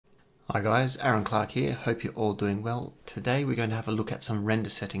Hi guys, Aaron Clark here, hope you're all doing well. Today we're going to have a look at some render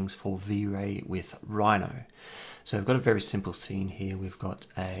settings for Vray with Rhino. So we've got a very simple scene here. We've got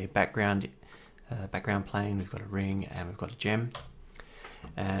a background plane, we've got a ring, and we've got a gem.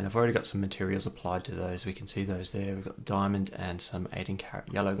 And I've already got some materials applied to those. We can see those there. We've got the diamond and some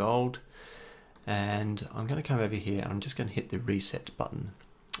 18-karat yellow gold. And I'm going to come over here and I'm just going to hit the reset button.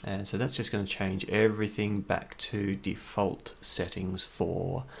 And so that's just going to change everything back to default settings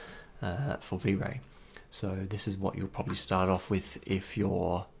for Vray. So this is what you'll probably start off with if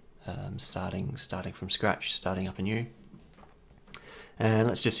you're starting from scratch, starting up anew. And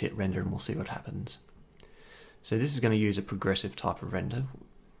let's just hit render and we'll see what happens. So this is going to use a progressive type of render.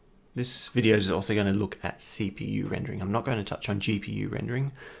 This video is also going to look at CPU rendering. I'm not going to touch on GPU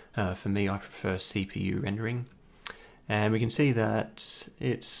rendering. For me, I prefer CPU rendering. And we can see that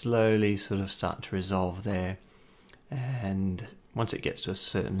it's slowly sort of starting to resolve there. And once it gets to a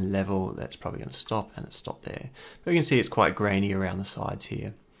certain level, that's probably going to stop, and it's stopped there. But we can see it's quite grainy around the sides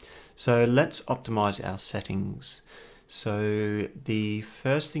here. So let's optimize our settings. So the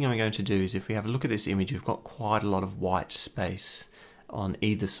first thing I'm going to do is, if we have a look at this image, we've got quite a lot of white space on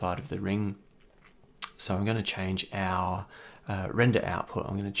either side of the ring. So I'm going to change our render output.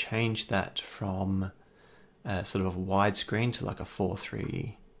 I'm going to change that from sort of a widescreen to like a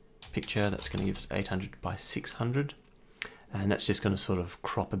 4:3 picture. That's going to give us 800 by 600. And that's just going to sort of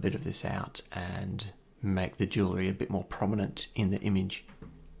crop a bit of this out and make the jewellery a bit more prominent in the image.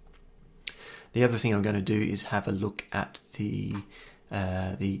 The other thing I'm going to do is have a look at the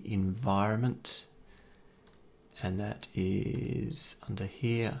environment, and that is under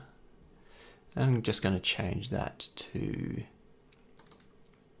here. I'm just going to change that to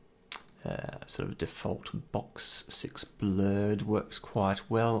sort of default box 6 blurred. Works quite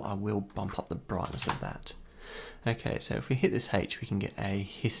well. I will bump up the brightness of that. Okay, so if we hit this H, we can get a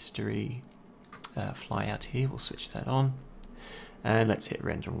history fly out here. We'll switch that on, and let's hit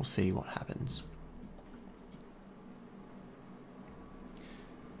render and we'll see what happens.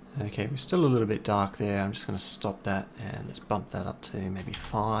 Okay, we're still a little bit dark there. I'm just going to stop that and let's bump that up to maybe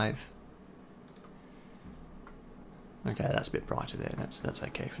 5. Okay, that's a bit brighter there. That's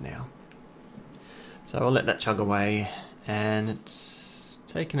okay for now. So I'll let that chug away, and it's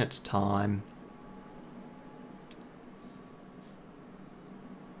taking its time.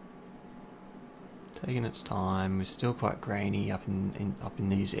 We're still quite grainy up in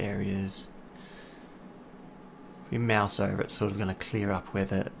these areas. If we mouse over, it's sort of going to clear up where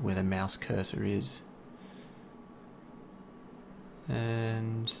the mouse cursor is.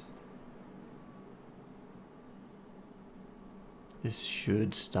 And this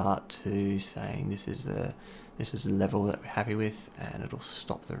should start to saying this is the level that we're happy with, and it'll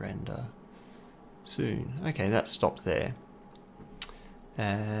stop the render soon. Okay, that stopped there.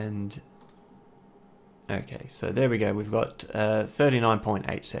 And okay, so there we go. We've got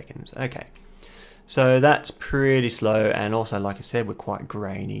 39.8 seconds. Okay, so that's pretty slow, and also, like I said, we're quite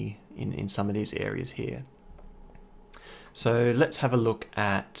grainy in some of these areas here. So let's have a look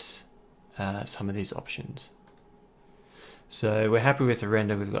at some of these options. So we're happy with the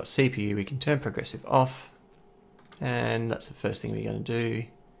render. We've got CPU. We can turn progressive off, and that's the first thing we're going to do.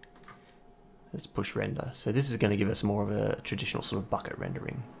 Let's push render. So this is going to give us more of a traditional sort of bucket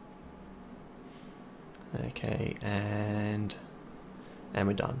rendering. Okay, and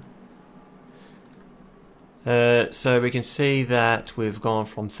we're done. So we can see that we've gone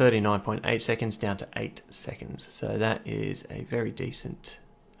from 39.8 seconds down to 8 seconds. So that is a very decent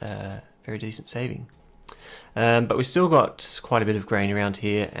saving. But we've still got quite a bit of grain around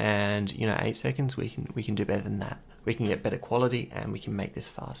here, and 8 seconds we can do better than that. We can get better quality, and we can make this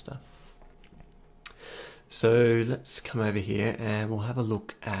faster. So let's come over here and we'll have a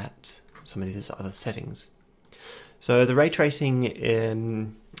look at some of these other settings. So the ray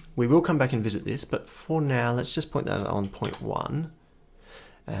tracing, we will come back and visit this, but for now let's just point that on 0.1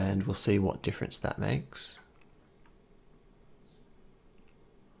 and we'll see what difference that makes.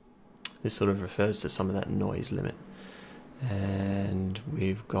 This sort of refers to some of that noise limit, and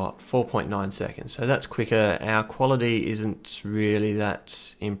we've got 4.9 seconds, so that's quicker. Our quality isn't really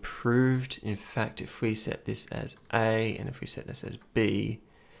that improved. In fact, if we set this as A and if we set this as B,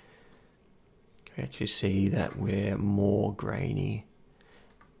 we actually see that we're more grainy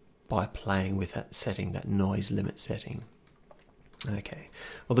by playing with that setting, that noise limit setting. Okay,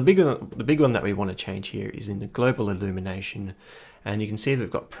 well the big one that we want to change here is in the global illumination, and you can see that we've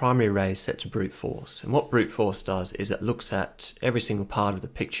got primary rays set to brute force. And what brute force does is it looks at every single part of the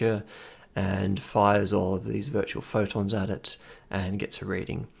picture and fires all of these virtual photons at it and gets a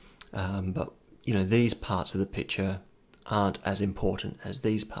reading. But these parts of the picture aren't as important as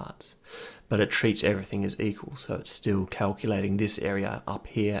these parts, but it treats everything as equal, so it's still calculating this area up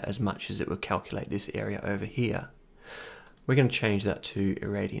here as much as it would calculate this area over here. We're going to change that to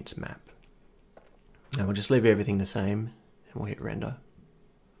irradiance map. Now we'll just leave everything the same and we'll hit render.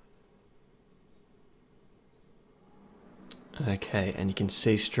 Okay, and you can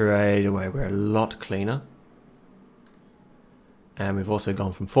see straight away we're a lot cleaner. And we've also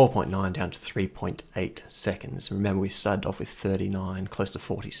gone from 4.9 down to 3.8 seconds. Remember, we started off with 39, close to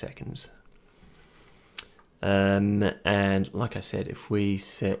 40 seconds. And like I said, if we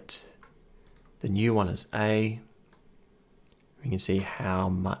set the new one as A, we can see how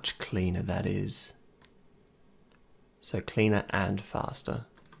much cleaner that is. So cleaner and faster.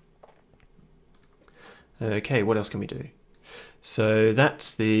 Okay, what else can we do? So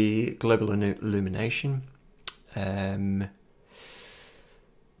that's the global illumination.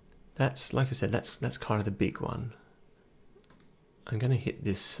 That's, like I said, that's kind of the big one. I'm going to hit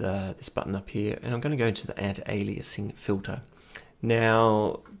this this button up here, and I'm going to go into the anti-aliasing filter.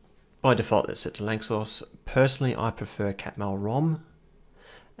 Now, by default, that's set to lang source. Personally, I prefer catmal rom,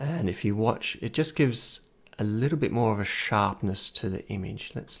 and if you watch, it just gives a little bit more of a sharpness to the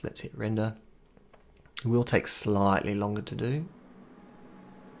image. Let's hit render. It will take slightly longer to do.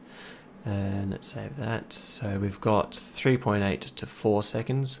 And let's save that. So we've got 3.8 to 4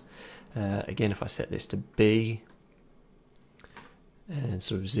 seconds. Again, if I set this to B and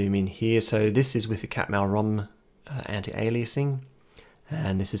sort of zoom in here, so this is with the catmal rom anti-aliasing,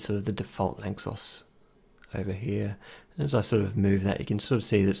 and this is sort of the default lang source over here. And as I sort of move that, you can sort of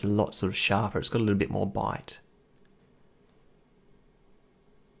see that it's a lot sort of sharper. It's got a little bit more bite.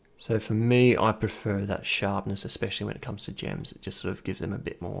 So for me, I prefer that sharpness, especially when it comes to gems. It just sort of gives them a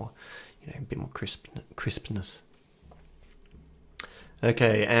bit more, you know, a bit more crispness.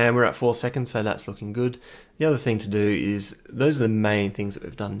 Okay, and we're at 4 seconds, so that's looking good. The other thing to do is, those are the main things that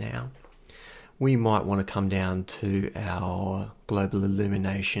we've done now. We might want to come down to our global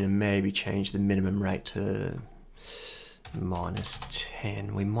illumination and maybe change the minimum rate to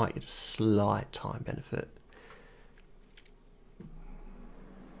 -10. We might get a slight time benefit.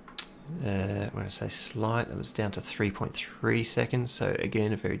 When I say slight, that was down to 3.3 seconds, so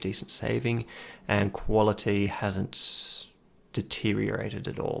again a very decent saving, and quality hasn't deteriorated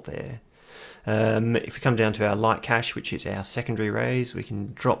at all there. If we come down to our light cache, which is our secondary rays, we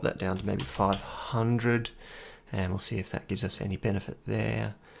can drop that down to maybe 500, and we'll see if that gives us any benefit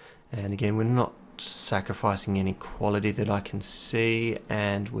there. And again, we're not sacrificing any quality that I can see,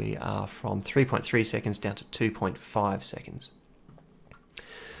 and we are from 3.3 seconds down to 2.5 seconds.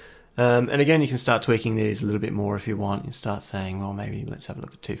 And again, you can start tweaking these a little bit more if you want. You start saying, well, maybe let's have a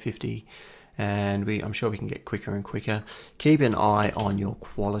look at 250, and I'm sure we can get quicker and quicker. Keep an eye on your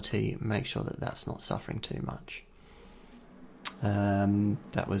quality. Make sure that that's not suffering too much.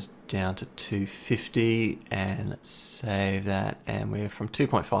 That was down to 250, and let's save that, and we're from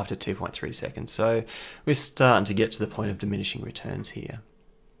 2.5 to 2.3 seconds. So we're starting to get to the point of diminishing returns here.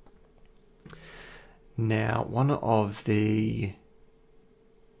 Now, one of the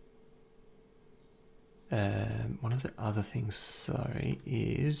other things, sorry,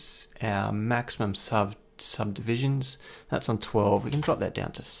 is our maximum subdivisions. That's on 12. We can drop that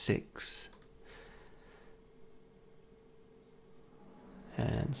down to 6.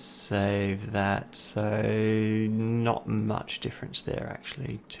 And save that. So not much difference there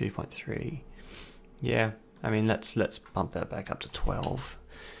actually. 2.3. Yeah, I mean let's bump that back up to 12.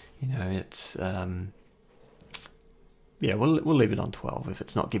 You know, it's yeah, we'll leave it on 12. If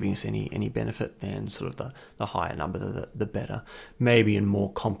it's not giving us any benefit, then sort of the higher number, the better. Maybe in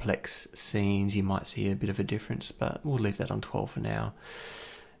more complex scenes, you might see a bit of a difference, but we'll leave that on 12 for now.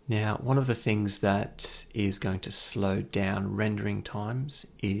 Now, one of the things that is going to slow down rendering times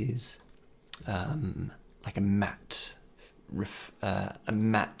is like a matte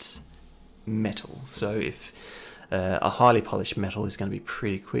metal. So if a highly polished metal is going to be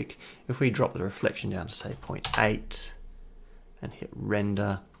pretty quick, if we drop the reflection down to say 0.8, and hit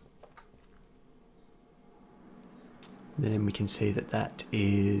render, then we can see that that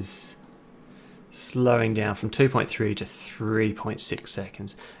is slowing down from 2.3 to 3.6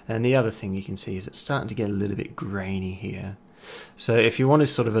 seconds. And the other thing you can see is it's starting to get a little bit grainy here. So if you want to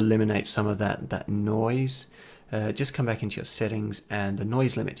sort of eliminate some of that noise, just come back into your settings, and the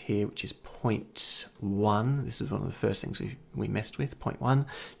noise limit here, which is 0.1, this is one of the first things we messed with, 0.1,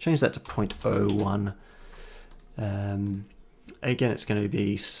 change that to 0.01. Again, it's going to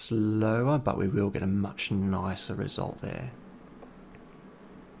be slower, but we will get a much nicer result there.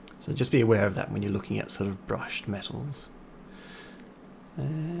 So just be aware of that when you're looking at sort of brushed metals.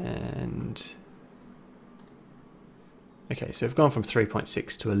 And Okay, so we've gone from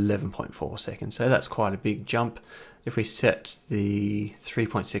 3.6 to 11.4 seconds, so that's quite a big jump. If we set the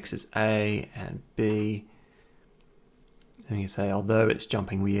 3.6 as A and B, then you say, although it's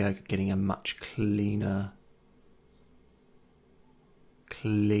jumping, we are getting a much cleaner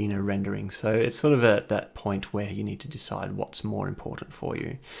rendering. So it's sort of at that point where you need to decide what's more important for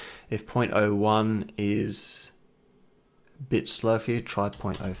you. If 0.01 is a bit slow for you, try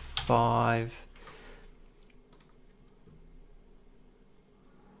 0.05.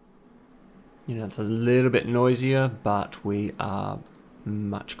 You know, it's a little bit noisier, but we are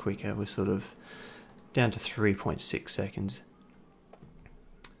much quicker. We're sort of down to 3.6 seconds.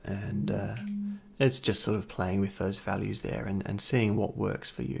 And it's just sort of playing with those values there and seeing what works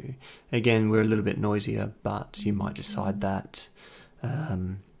for you. Again, we're a little bit noisier, but you might decide that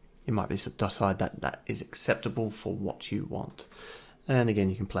that is acceptable for what you want. And again,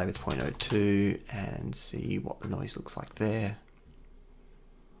 you can play with 0.02 and see what the noise looks like there.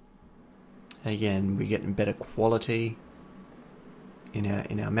 Again, we're getting better quality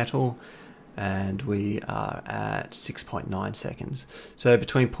in our metal, and we are at 6.9 seconds. So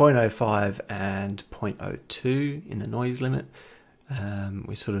between 0.05 and 0.02 in the noise limit,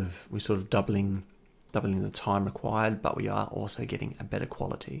 we're sort of doubling the time required, but we are also getting a better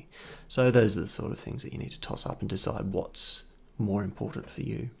quality. So those are the sort of things that you need to toss up and decide what's more important for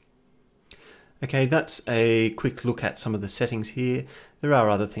you. Okay, that's a quick look at some of the settings here. There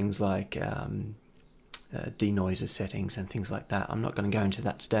are other things like denoiser settings and things like that. I'm not going to go into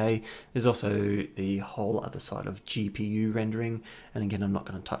that today. There's also the whole other side of GPU rendering, and again, I'm not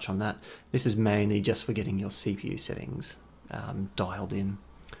going to touch on that. This is mainly just for getting your CPU settings dialed in.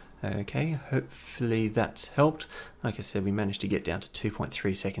 Okay, hopefully that's helped. Like I said, we managed to get down to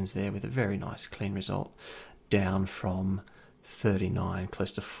 2.3 seconds there with a very nice clean result, down from 39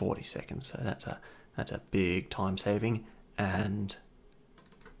 close to 40 seconds. So that's a big time saving and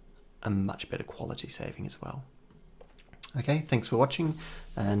a much better quality saving as well. Okay, thanks for watching,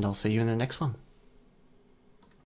 and I'll see you in the next one.